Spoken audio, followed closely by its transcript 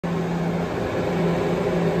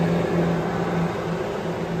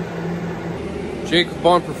Jacob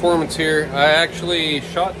on Performance here. I actually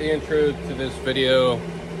shot the intro to this video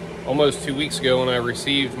almost 2 weeks ago when I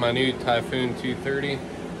received my new Typhoon 230.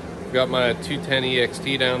 Got my 210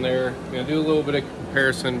 EXT down there. I'm gonna do a little bit of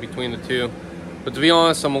comparison between the two. But to be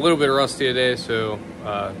honest, I'm a little bit rusty today, so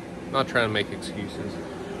not trying to make excuses.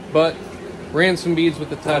 But ran some beads with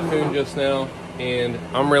the Typhoon just now, and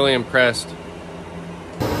I'm really impressed.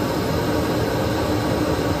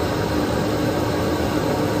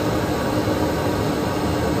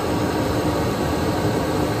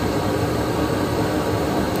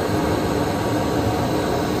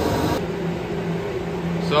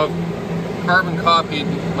 So I've carbon copied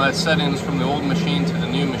my settings from the old machine to the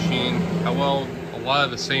new machine. I weld a lot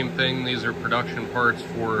of the same thing. These are production parts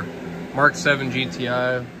for Mark 7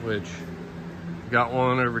 GTI, which got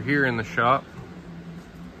one over here in the shop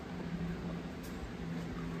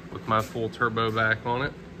with my full turbo back on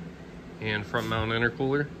it and front mount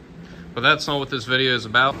intercooler. But that's not what this video is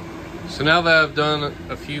about. So now that I've done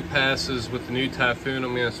a few passes with the new Typhoon,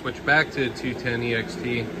 I'm going to switch back to 210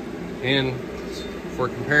 EXT, and for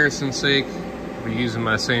comparison's sake, I'll be using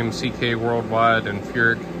my same CK Worldwide and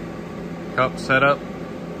Furic cup setup.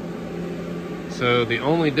 So the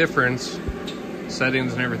only difference,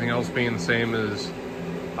 settings and everything else being the same, is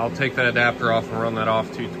I'll take that adapter off and run that off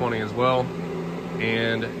 220 as well,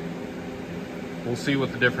 and we'll see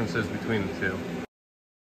what the difference is between the two.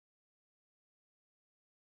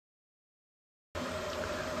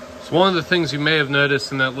 One of the things you may have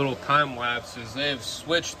noticed in that little time lapse is they have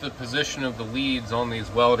switched the position of the leads on these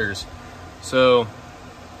welders. So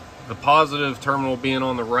the positive terminal being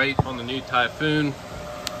on the right on the new Typhoon,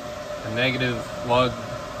 the negative lug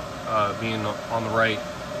being on the right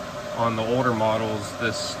on the older models,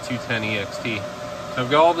 this 210 EXT. So I've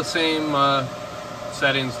got all the same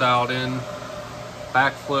settings dialed in,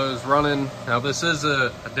 backflows running. Now this is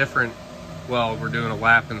a different weld. We're doing a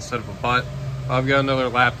lap instead of a butt. I've got another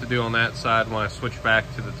lap to do on that side when I switch back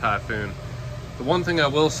to the Typhoon. The one thing I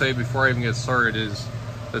will say before I even get started is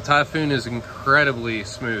the Typhoon is incredibly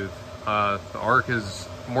smooth. The arc is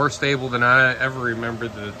more stable than I ever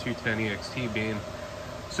remembered the 210 EXT being.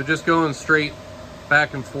 So just going straight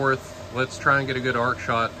back and forth, let's try and get a good arc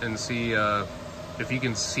shot and see if you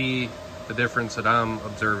can see the difference that I'm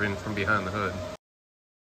observing from behind the hood.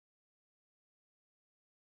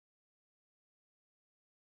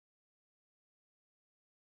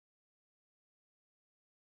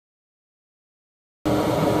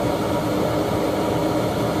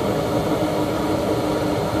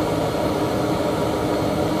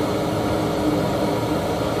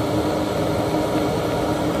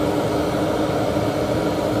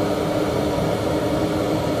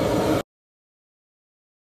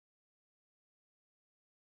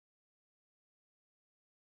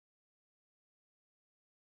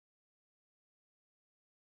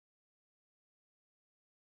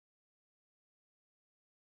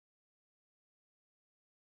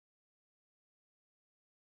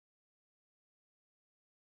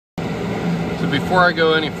 Before I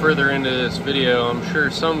go any further into this video, I'm sure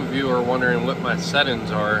some of you are wondering what my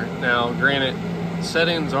settings are. Now, granted,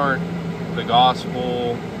 settings aren't the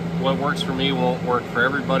gospel. What works for me won't work for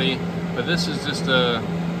everybody, but this is just a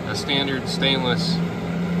standard stainless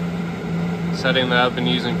setting that I've been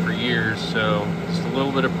using for years. So just a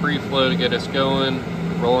little bit of pre-flow to get us going,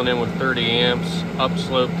 rolling in with 30 amps.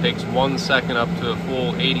 Upslope takes 1 second up to a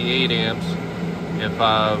full 88 amps if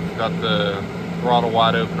I've got the throttle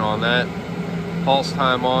wide open on that. Pulse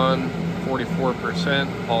time on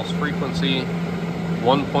 44%, pulse frequency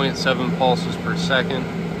 1.7 pulses per second,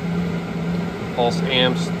 pulse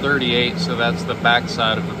amps 38, so that's the back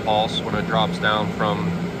side of the pulse when it drops down from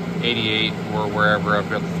 88 or wherever I've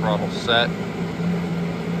got the throttle set.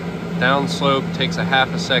 Downslope takes a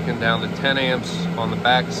half a second down to 10 amps on the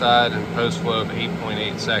back side, and post flow of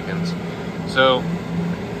 8.8 seconds. So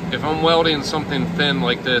if I'm welding something thin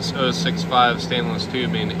like this 065 stainless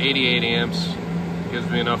tubing, 88 amps gives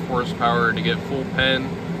me enough horsepower to get full pen,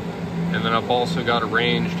 and then I've also got a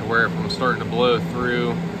range to where if I'm starting to blow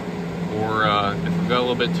through, or if I've got a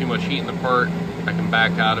little bit too much heat in the part, I can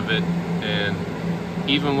back out of it. And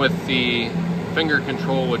even with the finger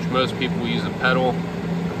control, which most people use a pedal,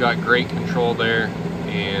 I've got great control there.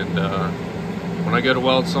 And when I go to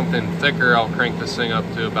weld something thicker, I'll crank this thing up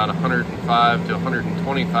to about 105 to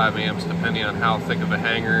 125 amps depending on how thick of a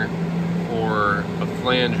hanger or a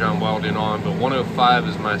flange I'm welding on, but 105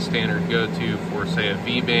 is my standard go-to for, say, a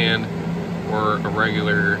V-band or a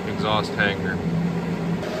regular exhaust hanger.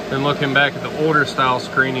 Then looking back at the older style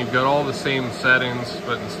screen, you've got all the same settings,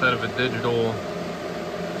 but instead of a digital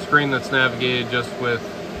screen that's navigated just with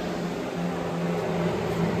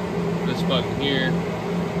this this button here,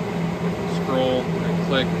 scroll and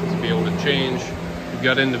click to be able to change. You've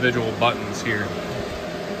got individual buttons here.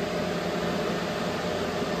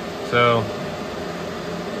 So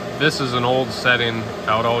this is an old setting.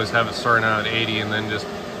 I would always have it starting out at 80 and then just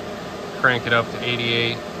crank it up to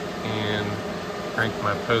 88 and crank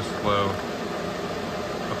my post flow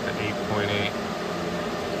up to 8.8.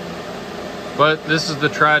 But this is the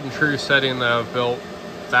tried and true setting that I've built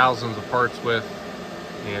thousands of parts with,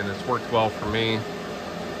 and it's worked well for me.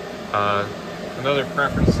 Another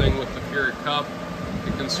preference thing with the Fury Cup,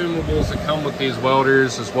 the consumables that come with these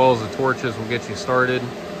welders as well as the torches will get you started.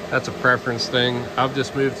 That's a preference thing. I've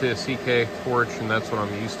just moved to a CK torch and that's what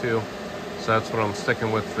I'm used to. So that's what I'm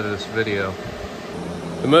sticking with for this video.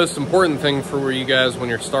 The most important thing for you guys when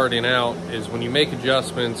you're starting out is when you make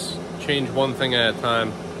adjustments, change one thing at a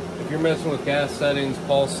time. If you're messing with gas settings,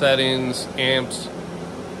 pulse settings, amps,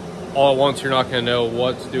 all at once, you're not gonna know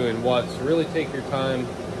what's doing what. So really take your time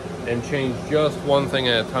and change just one thing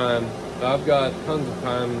at a time. I've got tons of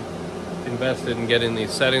time invested in getting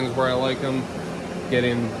these settings where I like them,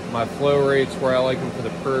 getting my flow rates where I like them for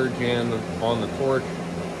the purge and on the torch,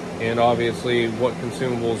 and obviously what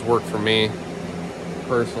consumables work for me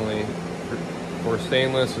personally for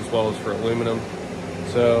stainless as well as for aluminum.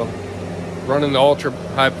 So running the ultra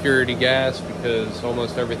high purity gas because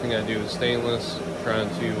almost everything I do is stainless, trying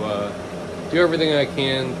to do everything I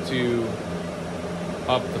can to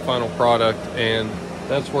up the final product, and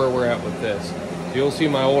that's where we're at with this. So you'll see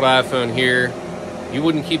my old iPhone here. You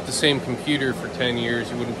wouldn't keep the same computer for 10 years.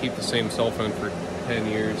 You wouldn't keep the same cell phone for 10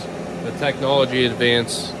 years. The technology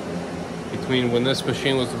advance between when this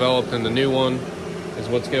machine was developed and the new one is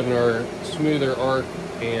what's given our smoother arc,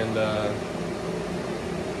 and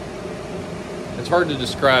it's hard to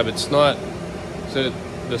describe. It's not, so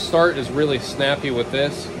the start is really snappy with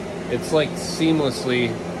this. It's like seamlessly,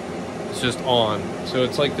 it's just on. So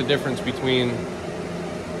it's like the difference between,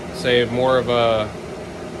 say, more of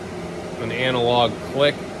an analog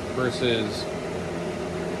click versus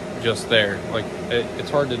just there. Like it's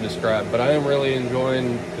hard to describe, but I am really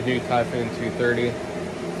enjoying the new Typhoon 230.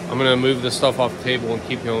 I'm gonna move this stuff off the table and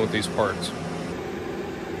keep going with these parts.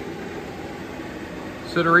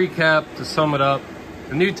 So to recap, to sum it up,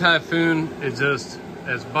 the new Typhoon is just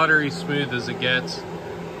as buttery smooth as it gets.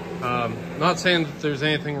 Not saying that there's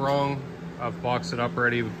anything wrong. I've boxed it up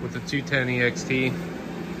already with the 210 EXT,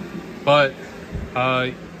 but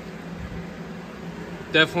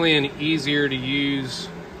definitely an easier to use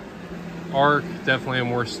arc, definitely a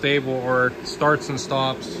more stable arc. Starts and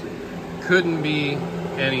stops couldn't be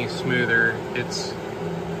any smoother.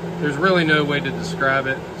 There's really no way to describe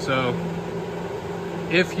it. So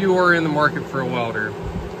if you are in the market for a welder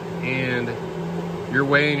and you're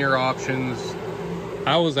weighing your options,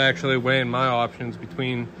 I was actually weighing my options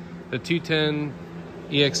between the 210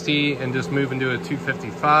 EXT and just moving to a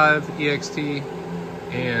 255 EXT.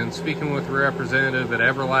 And speaking with the representative at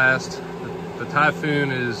Everlast, the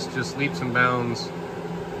Typhoon is just leaps and bounds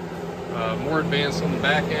more advanced on the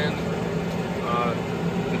back end.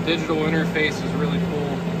 The digital interface is really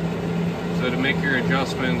cool. So to make your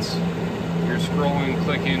adjustments, you're scrolling,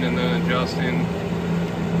 clicking, and then adjusting.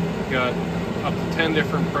 You've got up to 10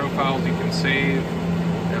 different profiles you can save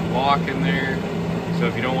and lock in there. So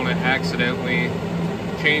if you don't want to accidentally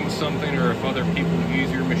change something, or if other people use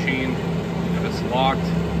your machine, if it's locked,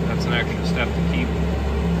 that's an extra step to keep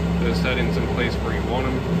those settings in place where you want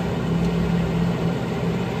them.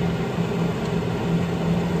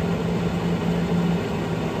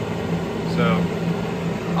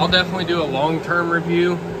 So I'll definitely do a long-term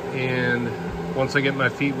review, and once I get my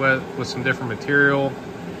feet wet with some different material.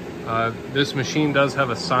 This machine does have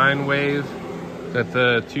a sine wave that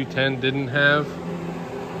the 210 didn't have,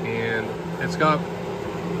 and it's got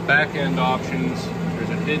back end options. There's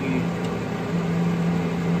a hidden,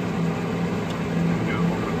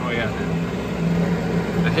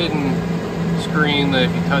 a hidden screen that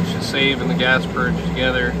if you touch the save and the gas purge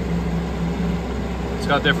together, it's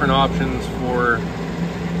got different options for,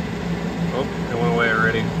 oh, it went away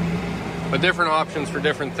already. But different options for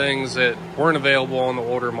different things that weren't available on the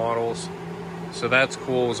older models. So that's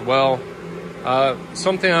cool as well.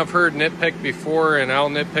 Something I've heard nitpicked before, and I'll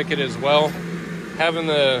nitpick it as well, having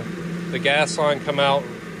the gas line come out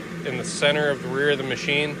in the center of the rear of the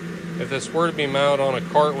machine. If this were to be mounted on a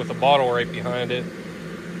cart with a bottle right behind it,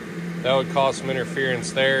 that would cause some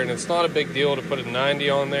interference there. And it's not a big deal to put a 90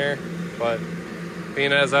 on there, but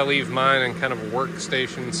being as I leave mine in kind of a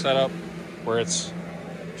workstation setup where it's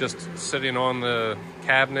just sitting on the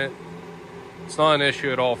cabinet, it's not an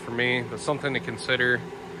issue at all for me, but something to consider.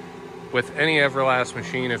 with any Everlast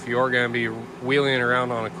machine, if you are going to be wheeling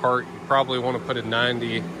around on a cart, you probably want to put a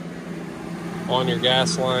 90 on your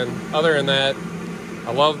gas line. Other than that,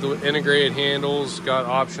 I love the integrated handles, got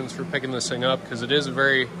options for picking this thing up because it is a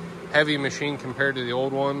very heavy machine compared to the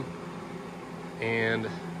old one. And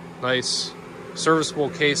nice serviceable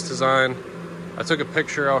case design. I took a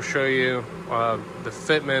picture, I'll show you the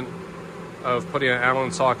fitment of putting an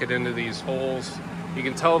Allen socket into these holes. You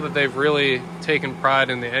can tell that they've really taken pride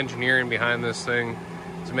in the engineering behind this thing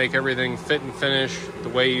to make everything fit and finish the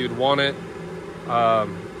way you'd want it.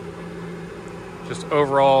 Just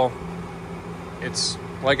overall, it's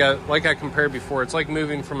like I compared before, it's like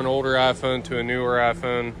moving from an older iPhone to a newer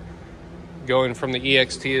iPhone, going from the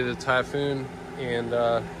EXT to the Typhoon. And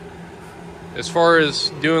as far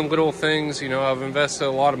as doing little things, you know, I've invested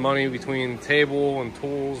a lot of money between table and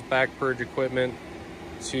tools, back purge equipment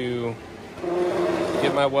to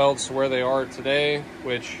get my welds to where they are today,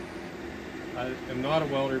 which I am not a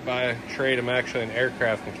welder by trade. I'm actually an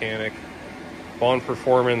aircraft mechanic. Bond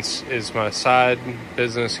Performance is my side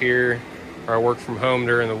business here, where I work from home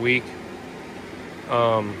during the week.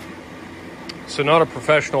 So not a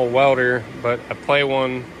professional welder, but I play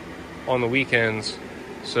one on the weekends.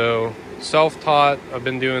 So self-taught, I've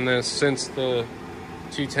been doing this since the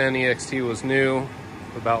 210 EXT was new,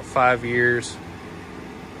 about 5 years.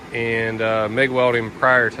 And MIG welding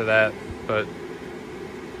prior to that, but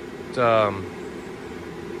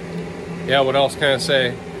yeah, what else can I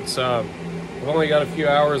say? It's I've only got a few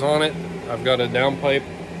hours on it. I've got a downpipe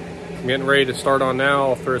I'm getting ready to start on now.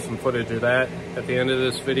 I'll throw some footage of that at the end of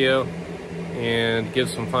this video and give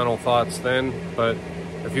some final thoughts then. But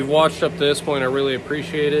if you've watched up to this point, I really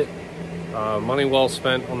appreciate it. Money well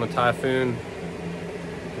spent on the Typhoon.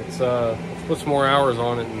 Let's put some more hours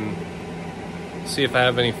on it and see if I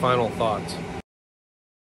have any final thoughts.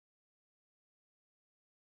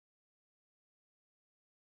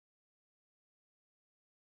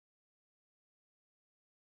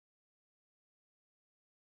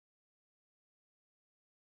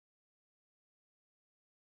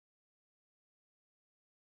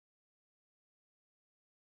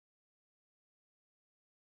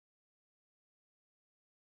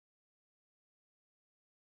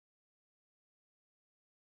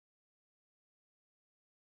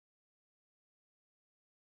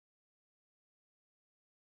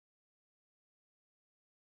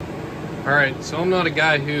 Alright, so I'm not a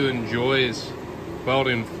guy who enjoys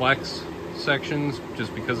welding flex sections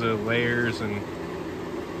just because of the layers, and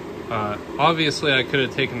obviously I could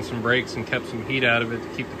have taken some breaks and kept some heat out of it to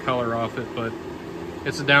keep the color off it, but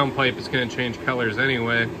it's a downpipe, it's going to change colors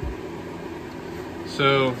anyway.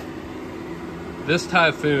 So this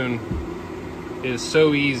Typhoon is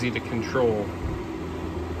so easy to control.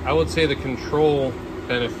 I would say the control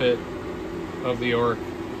benefit of the Arc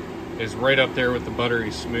is right up there with the buttery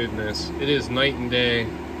smoothness. It is night and day.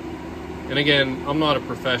 And again, I'm not a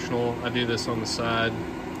professional. I do this on the side,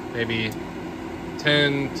 maybe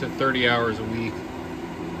 10 to 30 hours a week.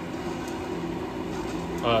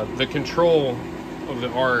 The control of the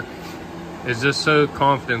Arc is just so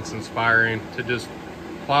confidence inspiring to just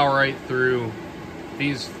plow right through.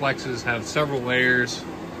 These flexes have several layers,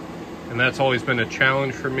 and that's always been a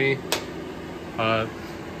challenge for me.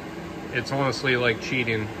 It's honestly like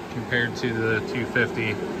cheating compared to the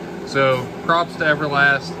 250. So props to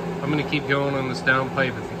Everlast. I'm gonna keep going on this downpipe.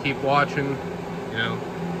 If you keep watching, you know,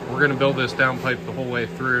 we're gonna build this downpipe the whole way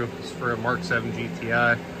through. It's for a Mark 7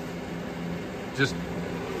 GTI. Just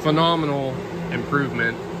phenomenal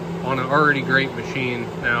improvement on an already great machine.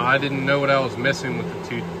 Now, I didn't know what I was missing with the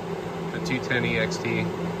 210 EXT,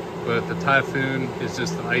 but the Typhoon is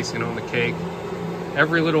just the icing on the cake.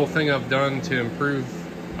 Every little thing I've done to improve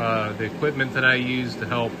the equipment that I use to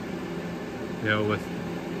help, you know, with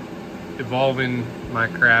evolving my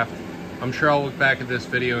craft. I'm sure I'll look back at this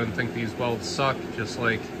video and think these welds suck, just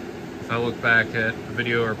like if I look back at a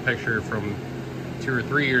video or a picture from 2 or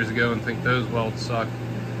 3 years ago and think those welds suck.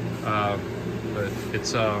 But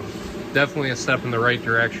it's definitely a step in the right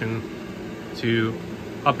direction to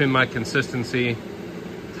upping my consistency,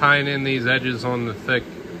 tying in these edges on the thick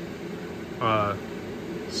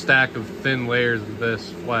stack of thin layers of this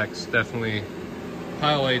flex definitely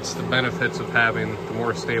highlights the benefits of having the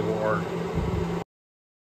more stable Arc.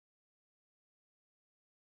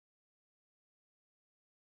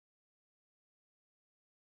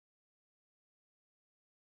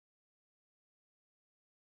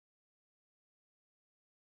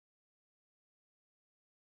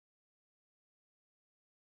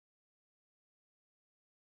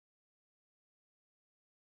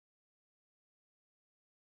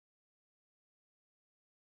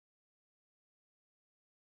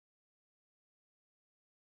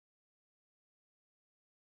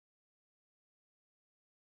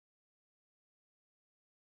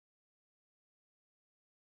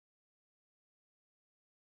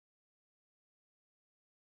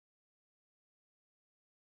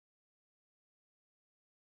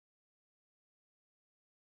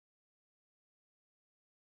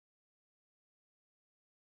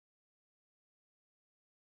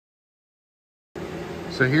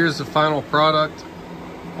 So here's the final product,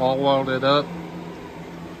 all welded up.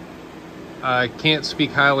 I can't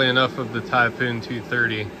speak highly enough of the Typhoon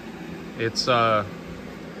 230. It's the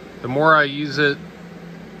more I use it,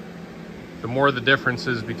 the more the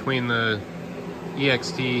differences between the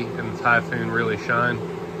EXT and the Typhoon really shine.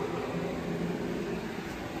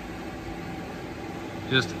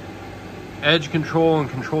 Just edge control and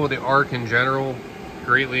control of the arc in general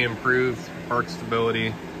greatly improved. Arc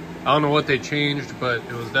stability, I don't know what they changed, but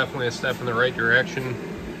it was definitely a step in the right direction.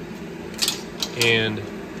 And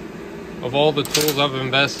of all the tools I've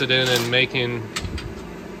invested in making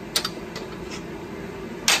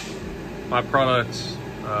my products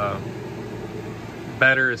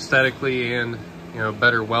better aesthetically and, you know,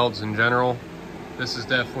 better welds in general, this is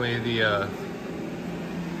definitely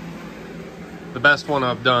the best one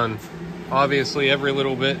I've done. Obviously, every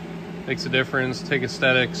little bit makes a difference. Take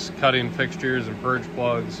aesthetics, cutting fixtures and purge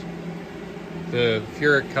plugs, the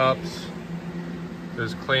Furic cups,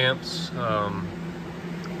 those clamps,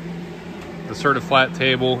 the Certiflat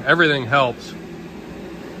table, everything helps.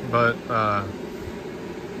 But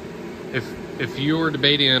if you were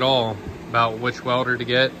debating at all about which welder to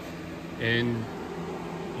get and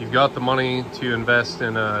you've got the money to invest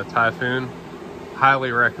in a Typhoon,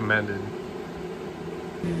 highly recommended.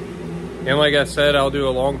 And like I said, I'll do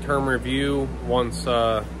a long-term review once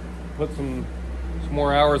put some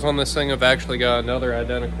more hours on this thing. I've actually got another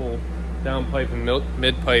identical downpipe and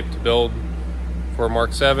mid-pipe to build for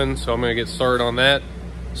Mark 7, so I'm going to get started on that.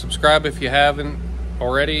 Subscribe if you haven't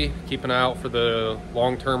already. Keep an eye out for the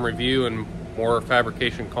long-term review and more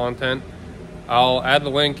fabrication content. I'll add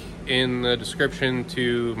the link in the description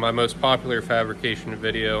to my most popular fabrication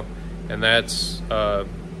video, and that's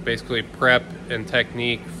basically prep and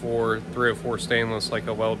technique for 304 stainless like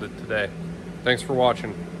I welded today. Thanks for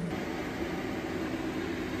watching.